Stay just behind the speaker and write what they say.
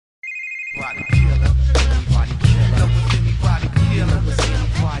Anybody killer, anybody killer. Know it's anybody killer. Know it's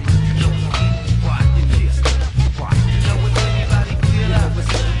anybody. Know it's anybody killer. Know it's anybody killer. Know it's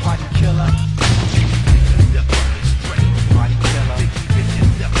anybody killer. Step up and straight. Anybody killer.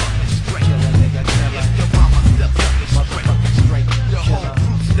 Bitches step up and straight. Killer nigga killer. If your mama steps up and straight, your whole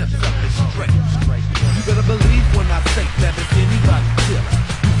crew steps up and straight. You better believe when I say that it's anybody killer.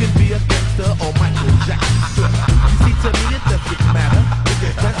 You can be a gangster or Michael Jackson. You see, to me it doesn't matter.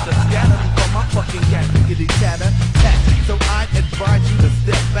 Because that's the scatter from my fucking cat. Giggity chatter, tat. So I advise you to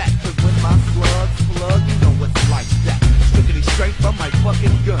step back. Cause when my slugs plug, you know it's like that. Strictly straight from my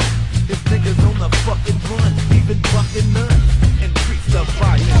fucking gun. If niggas on the fucking run, even bucking none. Increase the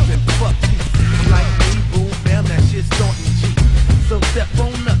violence and fuck you. Like me, boom, bam, that shit's starting G. So step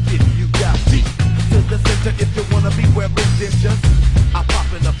on up if you got beat. To the center if you wanna be wearing dentures. I pop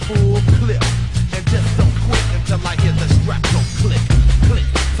in a full clip. And just don't quit until I hear the strap go click, click.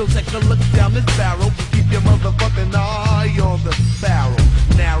 So take a look down this barrel. Keep your motherfucking eye on the barrel.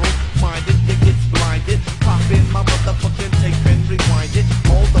 Narrow-minded, it gets blinded. Pop in my motherfucking tape and rewind it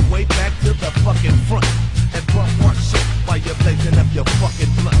all the way back to the fucking front. And bump one shit while you're blazing up your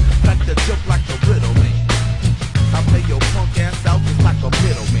fucking blunt. Like the joke, like the riddle, man. I play your punk ass out just like a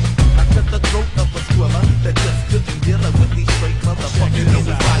middleman. I cut the throat of a squiller that just couldn't deal with these straight motherfucking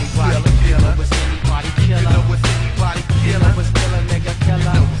anybody killer. You know it's anybody killer. You know it's anybody killer. You know it's killer nigga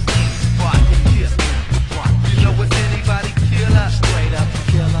killer. You know it's anybody killer. You know it's anybody killer. Straight up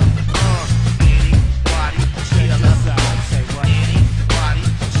killer. Anybody killer. Say what? Anybody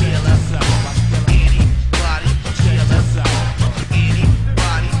killer. Anybody killer.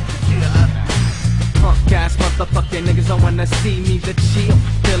 Anybody killer. Punk ass motherfucking niggas don't wanna see me the chill.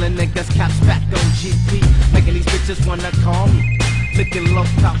 Feeling niggas caps back on GP. Making these bitches wanna call me. Looking low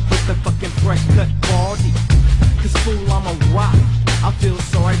top with the fucking fresh cut body. Cause fool, I'm a rock. I feel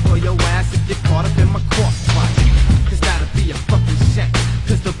sorry for your ass if you're caught up in my crossfire. Cause that'll be a fucking shame.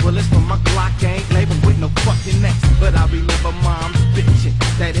 Cause the bullets from my Glock ain't labeled with no fucking X. But I remember mom's bitchin'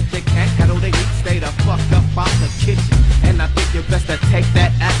 that if they can't handle the heat, stay the fuck up out the kitchen. And I think you're best to take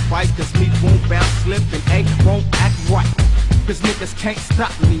that ass right. Cause me won't bounce, slip, and ain't won't act right. Cause niggas can't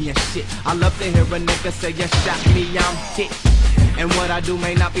stop me and shit. I love to hear a nigga say you shot me, I'm hit. And what I do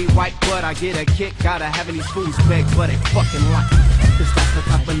may not be right, but I get a kick out of having these fools beg for they fucking life. Cause that's the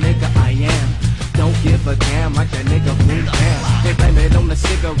type of nigga I am. Don't give a damn like that nigga boom bam. They blame it on the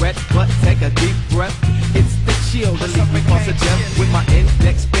cigarette, but take a deep breath. It's the chill to leave me cause a gem. With my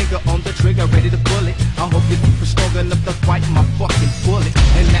index finger on the trigger, ready to pull it. I hope you keep strong enough to fight my fucking bullet.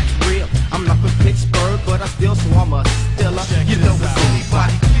 And that's real. I'm not from Pittsburgh, but I still, so I'm a stiller. You know it's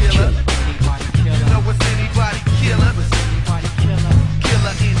anybody killer. You know it's anybody killer.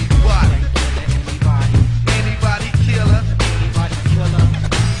 Killer anybody. Anybody killer. Anybody killer.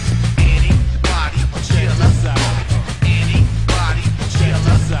 Anybody killer. Anybody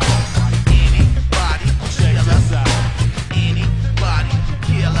killer. Anybody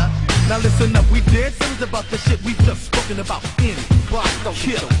killer. Now listen up, we did things about the shit we just spoken about. Anybody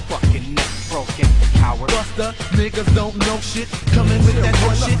killer. Fucking neck broken, coward. Buster, niggas don't know shit. Come in with that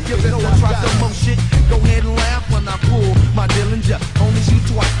more shit, you better try some more shit. Go ahead and laugh when I pull my Dillinger. Only shoot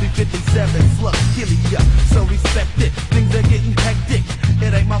twice, 357 slugs, Killa. So respect it.